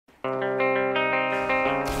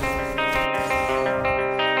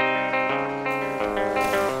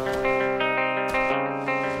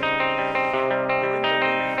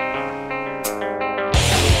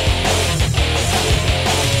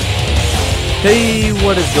Hey,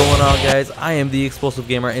 what is going on, guys? I am the Explosive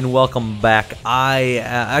Gamer, and welcome back.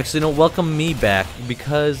 Welcome me back,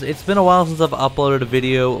 because it's been a while since I've uploaded a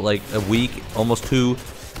video, like a week, almost two,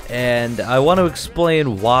 and I want to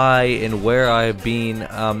explain why and where I've been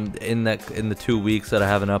in the 2 weeks that I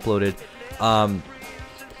haven't uploaded.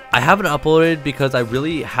 I haven't uploaded because I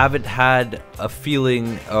really haven't had a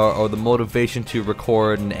feeling or the motivation to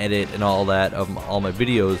record and edit and all that of all my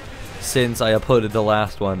videos since I uploaded the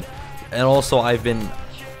last one. And also, I've been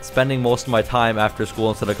spending most of my time after school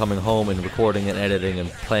instead of coming home and recording and editing and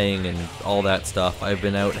playing and all that stuff. I've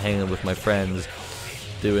been out hanging with my friends,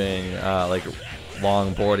 doing like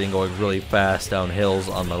longboarding, going really fast down hills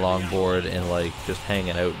on my longboard, and like just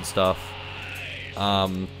hanging out and stuff.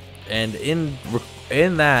 And in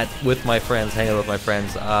that, with my friends, hanging out with my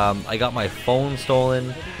friends, I got my phone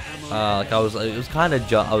stolen. I was kind of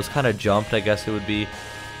jumped, I guess it would be,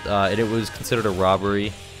 and it was considered a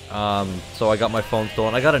robbery. So I got my phone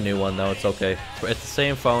stolen. I got a new one though. It's okay. It's the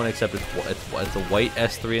same phone except it's a white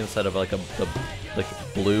S3 instead of like the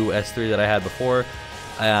blue S3 that I had before.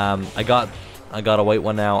 I got a white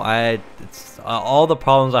one now. All the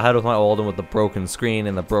problems I had with my old one, with the broken screen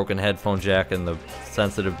and the broken headphone jack and the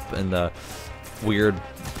sensitive and the weird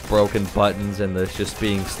broken buttons and the just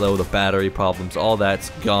being slow, the battery problems, all that's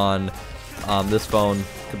gone. This phone,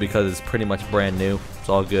 because it's pretty much brand new, it's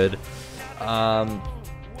all good.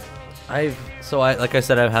 Like I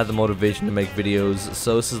said, I've had the motivation to make videos,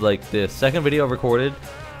 so this is like the second video I've recorded.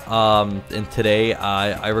 And today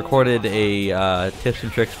I recorded a tips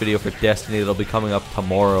and tricks video for Destiny that'll be coming up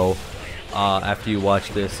tomorrow after you watch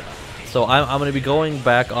this. So I'm going to be going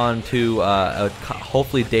back on to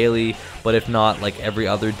hopefully daily, but if not, like every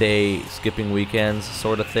other day, skipping weekends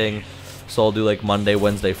sort of thing. So I'll do like Monday,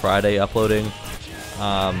 Wednesday, Friday uploading.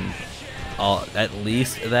 At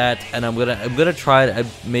least that, and I'm gonna try to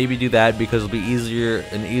maybe do that because it'll be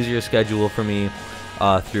an easier schedule for me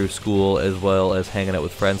through school, as well as hanging out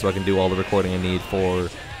with friends, so I can do all the recording I need for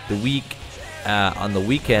the week on the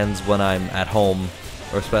weekends when I'm at home,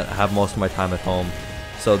 or have most of my time at home.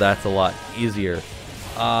 So that's a lot easier.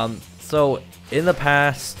 So in the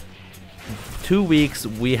past 2 weeks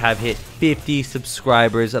we have hit 50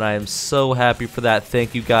 subscribers, and I am so happy for that.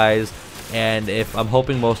 Thank you guys. And I'm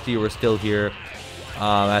hoping most of you are still here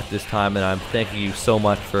at this time, and I'm thanking you so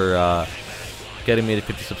much for getting me to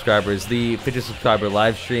 50 subscribers. The 50 subscriber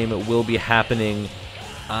live stream will be happening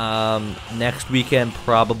next weekend,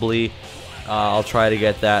 probably. I'll try to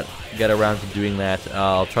get around to doing that.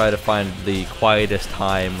 I'll try to find the quietest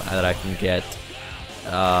time that I can get.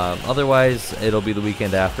 Otherwise, it'll be the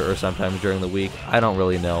weekend after or sometime during the week. I don't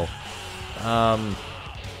really know.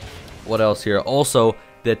 What else here? Also,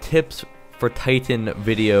 the tips for Titan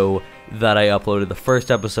video that I uploaded, the first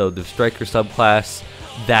episode, the Striker subclass,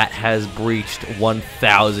 that has breached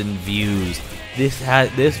 1,000 views.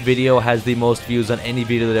 This video has the most views on any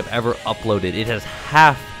video that I've ever uploaded. It has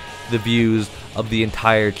half the views of the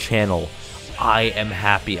entire channel. I am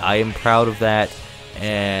happy. I am proud of that,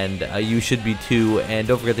 and you should be too. And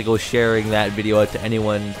don't forget to go sharing that video out to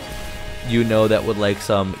anyone you know that would like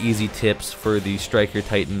some easy tips for the Striker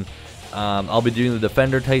Titan. I'll be doing the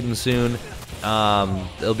Defender Titan soon.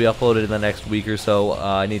 It'll be uploaded in the next week or so.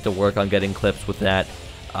 I need to work on getting clips with that.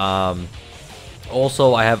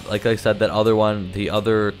 Also, I have, like I said, that other one, the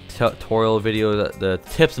other tutorial video, the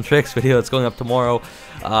tips and tricks video that's going up tomorrow,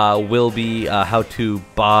 will be how to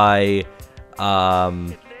buy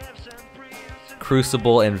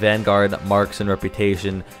Crucible and Vanguard marks and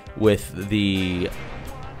reputation with the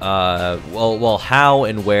how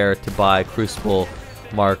and where to buy Crucible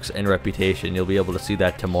marks and reputation. You'll be able to see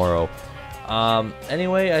that tomorrow.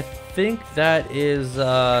 Anyway, I think that is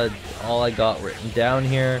all I got written down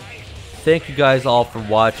here. Thank you guys all for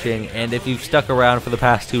watching, and if you've stuck around for the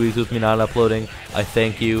past 2 weeks with me not uploading, I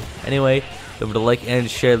thank you. Anyway, remember to like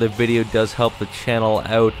and share the video. It does help the channel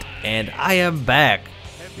out, and I am back.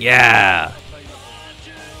 Yeah!